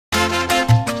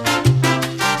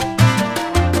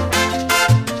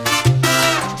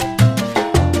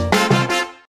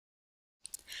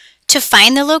To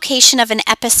find the location of an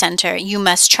epicenter, you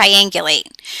must triangulate.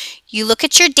 You look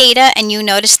at your data and you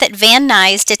notice that Van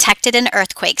Nuys detected an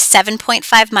earthquake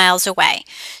 7.5 miles away.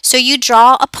 So you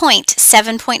draw a point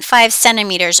 7.5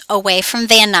 centimeters away from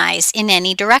Van Nuys in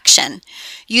any direction.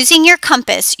 Using your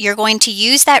compass, you're going to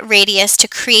use that radius to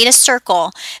create a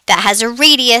circle that has a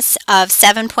radius of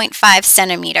 7.5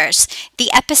 centimeters. The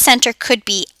epicenter could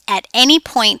be at any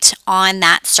point on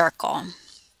that circle.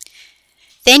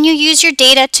 Then you use your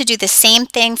data to do the same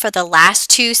thing for the last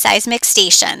two seismic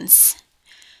stations.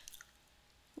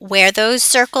 Where those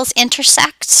circles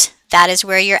intersect, that is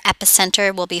where your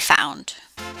epicenter will be found.